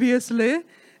 obviously.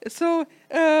 So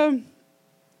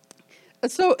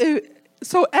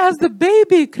as the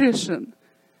baby Christian,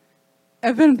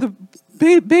 when the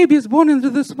baby is born into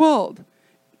this world,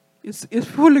 it's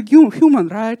fully human,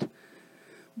 right?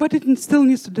 But it still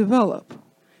needs to develop.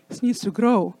 It needs to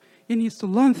grow. It needs to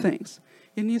learn things.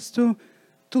 It needs to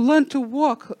learn to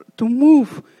walk, to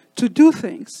move, to do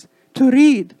things, to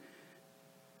read.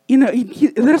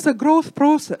 There's a growth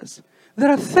process. There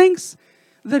are things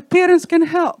that parents can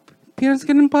help. Parents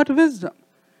can impart wisdom.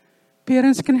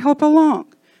 Parents can help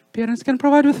along. Parents can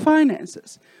provide with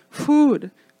finances,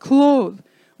 food, clothes.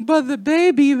 But the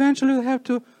baby eventually will have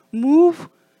to move,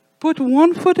 put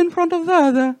one foot in front of the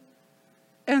other,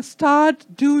 and start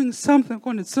doing something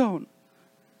on its own.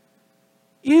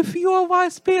 If you are a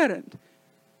wise parent,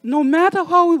 no matter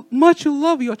how much you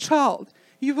love your child,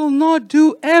 you will not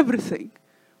do everything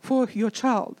for your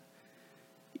child.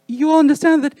 You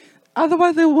understand that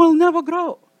otherwise they will never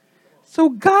grow. So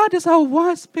God is our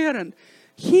wise parent.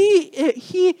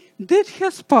 He did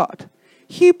his part.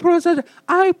 He said,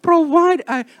 I provide,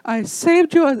 I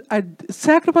saved you, I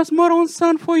sacrificed my own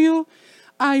son for you.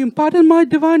 I imparted my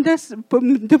divine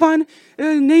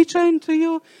nature into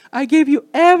you. I gave you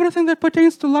everything that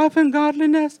pertains to life and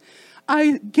godliness.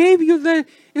 I gave you the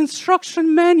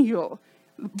instruction manual,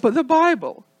 the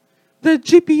Bible, the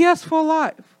GPS for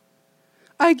life.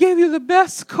 I gave you the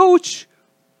best coach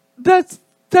that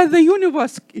the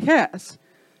universe has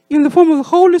in the form of the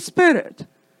Holy Spirit.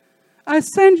 I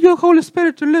send you the Holy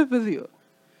Spirit to live with you,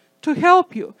 to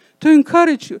help you, to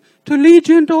encourage you, to lead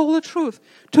you into all the truth,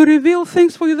 to reveal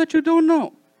things for you that you don't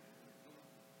know.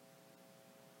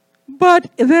 But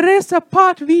there is a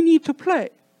part we need to play.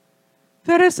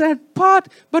 There is a part,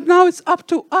 but now it's up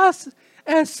to us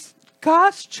as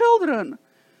God's children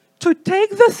to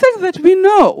take the thing that we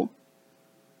know,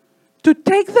 to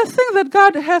take the thing that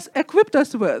God has equipped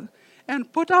us with,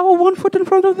 and put our one foot in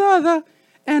front of the other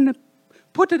and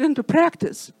put it into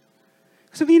practice.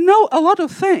 So we know a lot of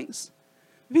things.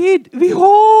 We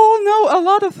all know a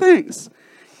lot of things.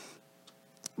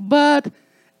 But,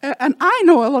 and I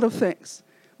know a lot of things.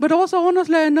 But also,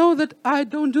 honestly, I know that I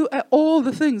don't do all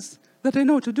the things that I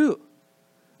know to do,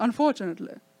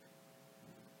 unfortunately.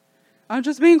 I'm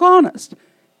just being honest,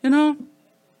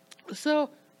 So,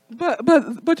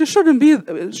 but it shouldn't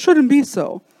be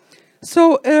so.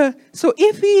 So if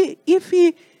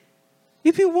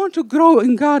we want to grow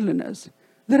in godliness,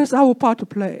 there is our part to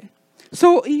play.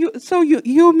 So you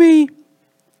may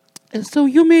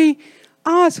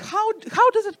ask, how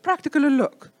does it practically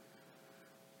look?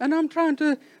 And I'm trying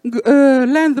to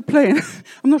land the plane.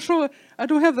 I'm not sure. I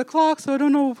don't have the clock, so I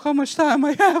don't know how much time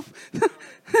I have.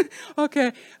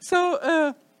 Okay.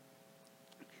 So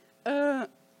how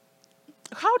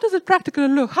does it practically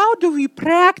look? How do we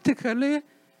practically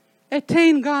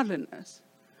attain godliness?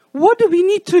 What do we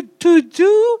need to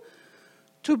do,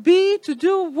 how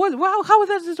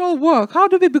does it all work? How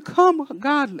do we become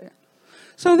godly?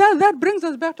 So that brings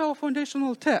us back to our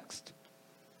foundational text.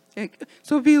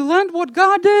 So we learned what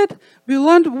God did. We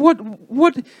learned what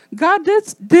God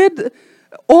did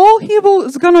all he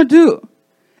was going to do.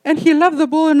 And he left the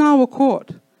ball in our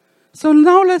court. So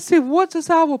now let's see, what is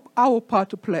our part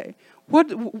to play? What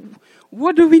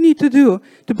do we need to do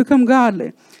to become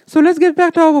godly? So let's get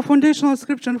back to our foundational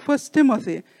scripture in 1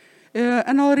 Timothy.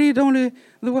 And I'll read only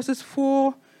the verses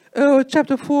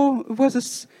chapter 4,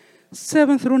 verses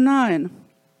 7 through 9.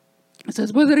 It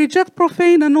says, "But reject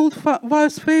profane and old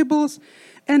wives' fables,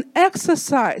 and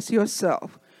exercise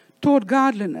yourself toward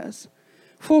godliness.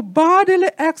 For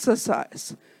bodily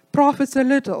exercise profits a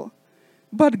little,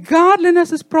 but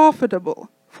godliness is profitable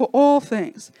for all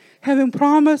things, having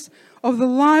promise of the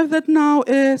life that now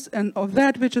is and of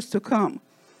that which is to come."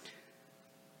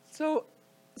 So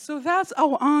that's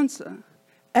our answer.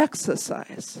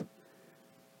 Exercise.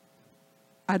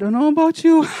 I don't know about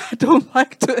you. I don't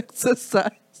like to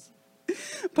exercise.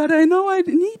 But I know I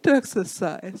need to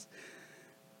exercise.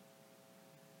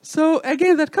 So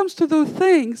again, that comes to those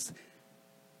things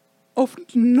of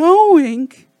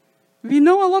knowing. We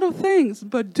know a lot of things,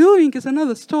 but doing is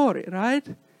another story, right?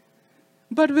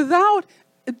 But without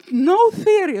no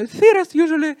theory, theorists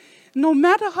usually, no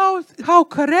matter how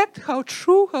correct, how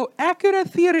true, how accurate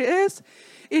theory is,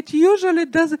 it usually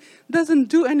doesn't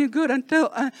do any good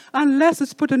unless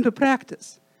it's put into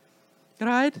practice,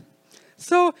 right?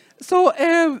 So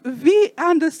we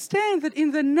understand that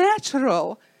in the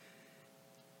natural,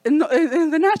 in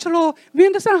the natural, we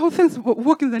understand how things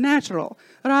work in the natural,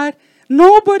 right?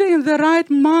 Nobody in their right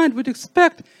mind would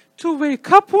expect to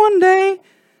wake up one day,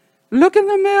 look in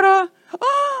the mirror,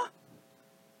 oh,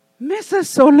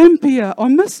 Mrs. Olympia or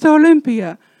Mr.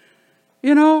 Olympia,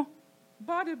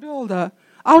 bodybuilder,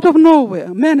 out of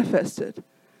nowhere, manifested.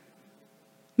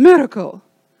 Miracle.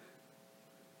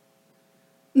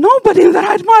 Nobody in the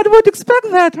right mind would expect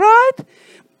that, right?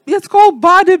 It's called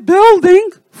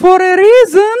bodybuilding for a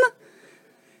reason.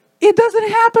 It doesn't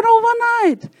happen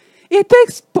overnight. It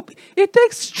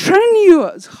takes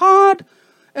strenuous, hard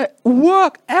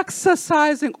work,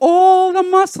 exercising all the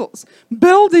muscles,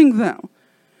 building them,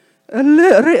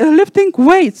 lifting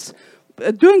weights,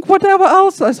 doing whatever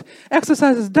else,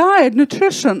 exercises, diet,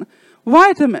 nutrition,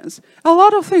 vitamins, a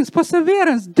lot of things,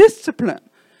 perseverance, discipline,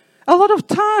 a lot of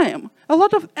time, a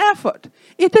lot of effort.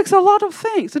 It takes a lot of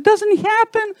things. It doesn't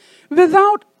happen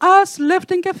without us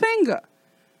lifting a finger,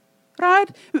 right?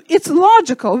 It's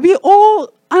logical. We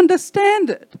all understand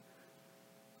it.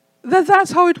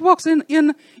 That's how it works in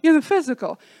the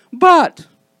physical. But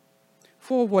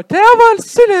for whatever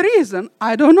silly reason,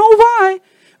 I don't know why,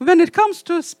 when it comes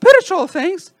to spiritual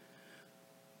things,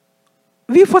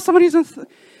 we for some reason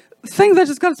think that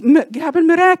it's going to happen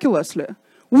miraculously.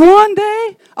 One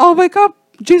day, I'll wake up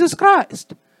Jesus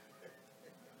Christ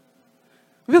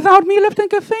without me lifting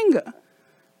a finger.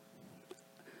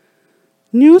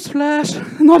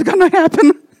 Newsflash, not going to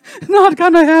happen. Not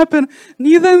going to happen.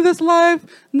 Neither in this life,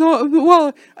 no.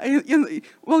 Well,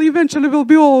 eventually we'll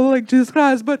be all like Jesus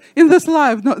Christ, but in this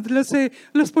life,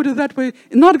 let's put it that way,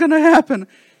 not going to happen.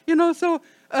 So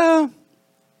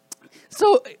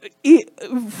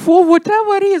for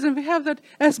whatever reason, we have that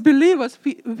as believers,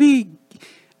 we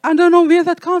I don't know where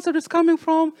that concept is coming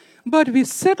from, but we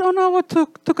sit on our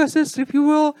tuk assist, if you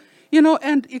will,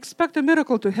 and expect a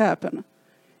miracle to happen.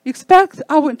 Expect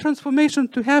our transformation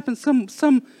to happen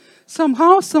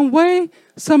somehow, some way,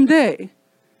 someday.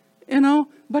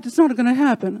 But it's not going to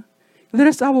happen. There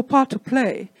is our part to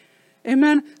play.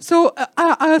 Amen. So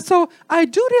I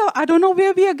don't know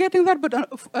where we are getting that, but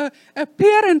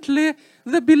apparently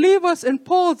the believers in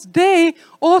Paul's day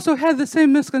also had the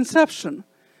same misconception.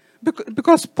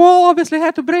 Because Paul obviously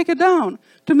had to break it down,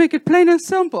 to make it plain and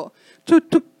simple,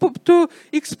 to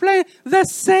explain the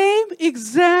same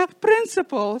exact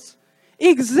principles,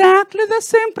 exactly the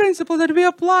same principle that we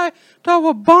apply to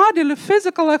our bodily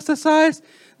physical exercise,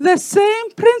 the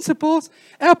same principles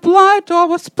apply to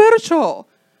our spiritual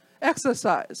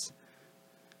exercise.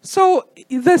 So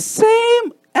the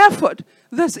same effort,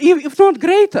 if not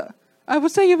greater, I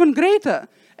would say even greater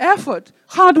effort,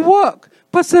 hard work,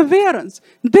 perseverance,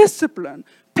 discipline,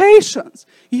 patience,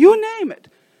 you name it.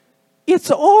 It's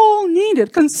all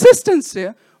needed.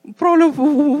 Consistency, probably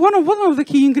one of the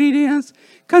key ingredients.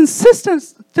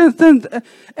 Consistent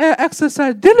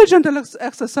exercise, diligent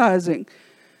exercising.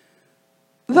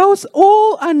 Those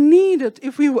all are needed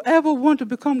if we ever want to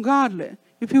become godly.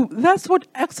 That's what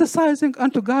exercising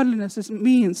unto godliness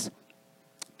means.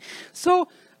 So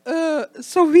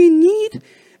we need.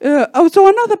 So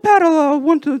another parallel I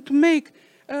want to make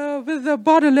with the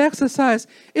bodily exercise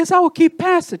is our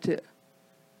capacity.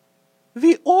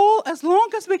 We all, as long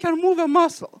as we can move a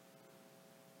muscle,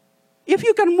 if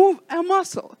you can move a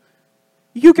muscle,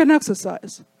 you can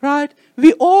exercise, right?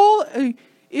 We all,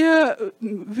 even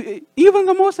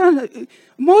the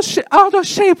most out of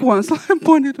shape ones, I'm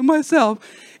pointing to myself,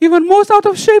 even most out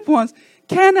of shape ones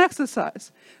can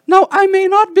exercise. Now, I may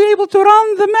not be able to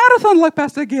run the marathon like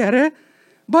Pastor Gary,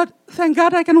 but thank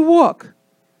God I can walk.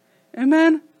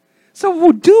 Amen? So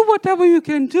we'll do whatever you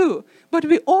can do, but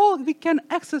we can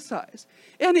exercise.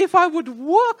 And if I would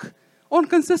walk on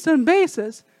consistent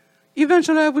basis,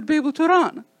 eventually I would be able to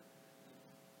run.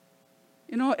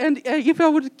 And if I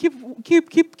would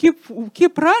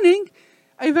keep running,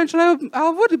 eventually I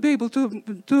would be able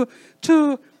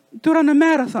to run a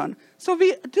marathon. So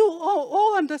we do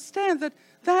all understand that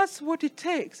that's what it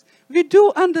takes. We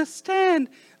do understand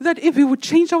that if we would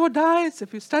change our diets,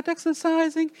 if we start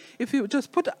exercising, if we would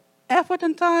just put effort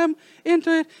and time into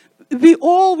it, we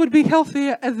all would be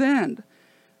healthier at the end.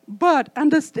 But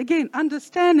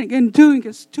understanding and doing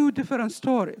is two different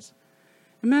stories.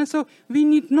 Amen. So we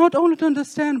need not only to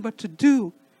understand, but to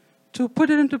do, to put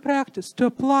it into practice, to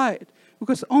apply it,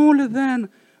 because only then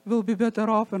we'll be better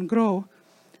off and grow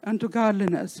unto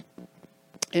godliness.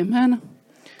 Amen.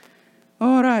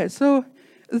 All right. So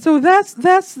that's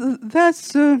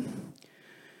the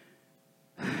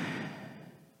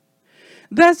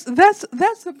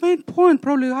main point,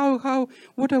 probably how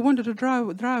what I wanted to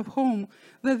drive home,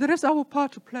 that there is our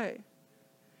part to play.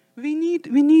 We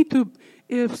need to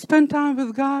spend time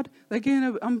with God.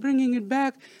 Again, I'm bringing it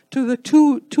back to the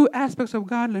two aspects of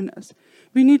godliness.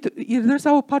 There's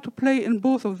our part to play in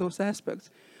both of those aspects.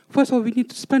 First of all, we need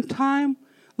to spend time,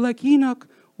 like Enoch,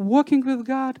 walking with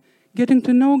God, getting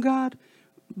to know God,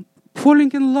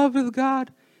 falling in love with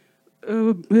God,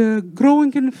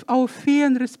 growing in our fear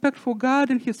and respect for God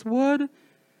and His Word,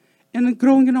 and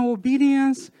growing in our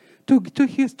obedience to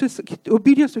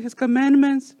His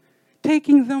commandments,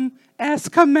 taking them as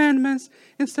commandments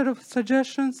instead of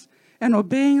suggestions, and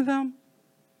obeying them.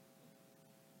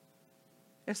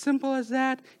 As simple as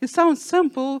that. It sounds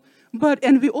simple,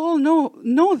 and we all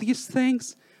know these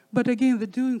things, but again, the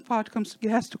doing part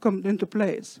has to come into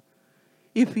place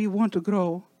if we want to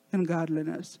grow in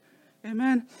godliness.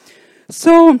 Amen.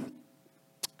 So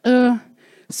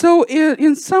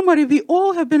in summary, we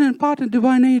all have been imparted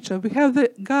divine nature. We have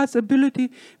God's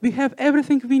ability. We have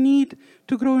everything we need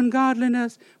to grow in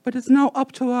godliness, but it's now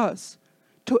up to us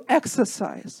to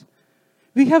exercise.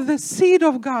 We have the seed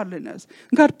of godliness.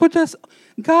 God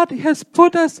has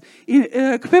put us,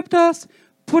 equipped us,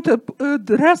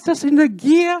 dressed us in the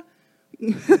gear.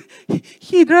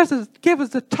 He gave us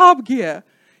the top gear.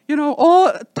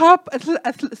 All top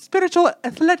spiritual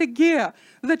athletic gear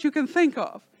that you can think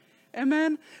of.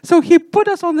 Amen. So He put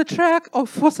us on the track of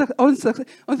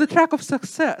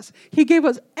success. He gave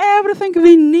us everything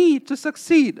we need to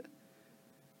succeed.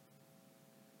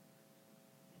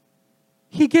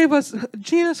 He gave us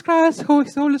Jesus Christ,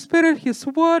 His Holy Spirit, His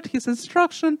Word, His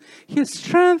instruction, His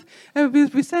strength. And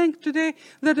we sang today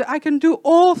that I can do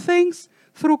all things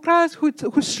through Christ who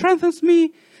strengthens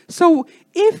me. So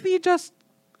if we just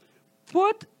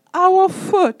put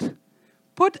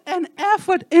an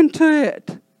effort into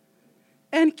it,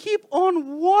 and keep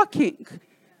on walking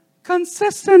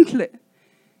consistently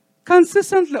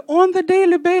on the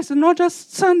daily basis, not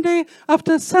just Sunday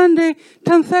after Sunday,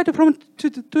 10:30 to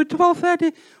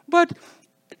 12:30, but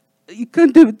you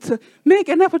can make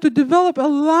an effort to develop a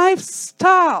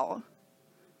lifestyle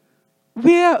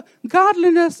where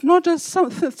godliness not just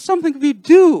something we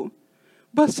do,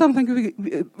 but something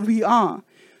we are.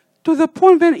 To the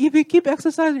point when if we keep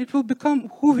exercising, it will become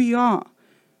who we are.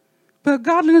 But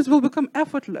godliness will become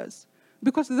effortless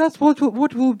because that's what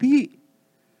will be.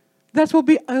 That will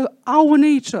be our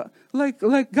nature. Like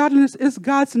godliness is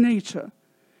God's nature.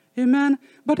 Amen.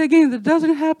 But again, that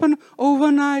doesn't happen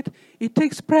overnight. It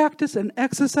takes practice and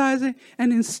exercising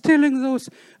and instilling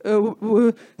those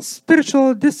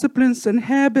spiritual disciplines and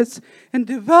habits and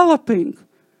developing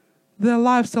the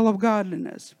lifestyle of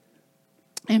godliness.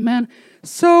 Amen.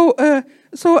 So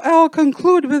I'll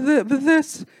conclude with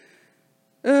this.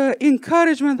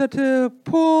 Encouragement that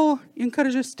Paul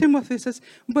encourages Timothy, says,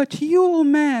 but you,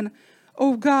 man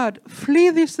of God, flee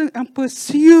these things and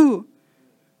pursue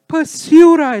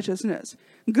righteousness,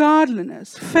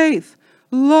 godliness, faith,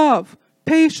 love,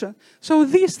 patience. So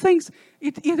these things,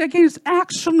 it again is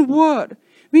action word.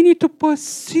 We need to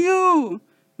pursue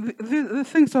the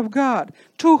things of God,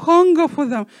 to hunger for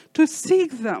them, to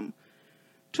seek them,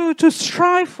 to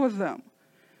strive for them.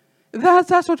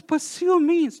 That's what pursue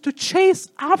means, to chase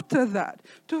after that.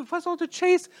 First of all, to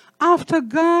chase after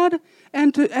God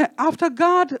and after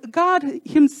God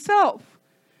Himself.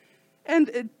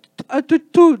 And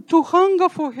to hunger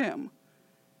for Him.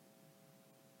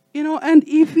 And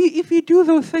if we do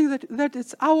those things that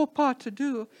it's our part to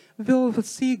do, we'll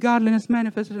see godliness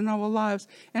manifested in our lives.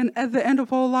 And at the end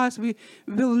of our lives, we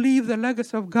will leave the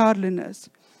legacy of godliness.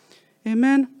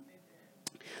 Amen.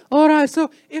 All right,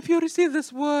 so if you receive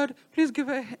this word, please give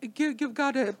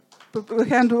God a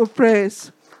hand of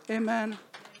praise. Amen.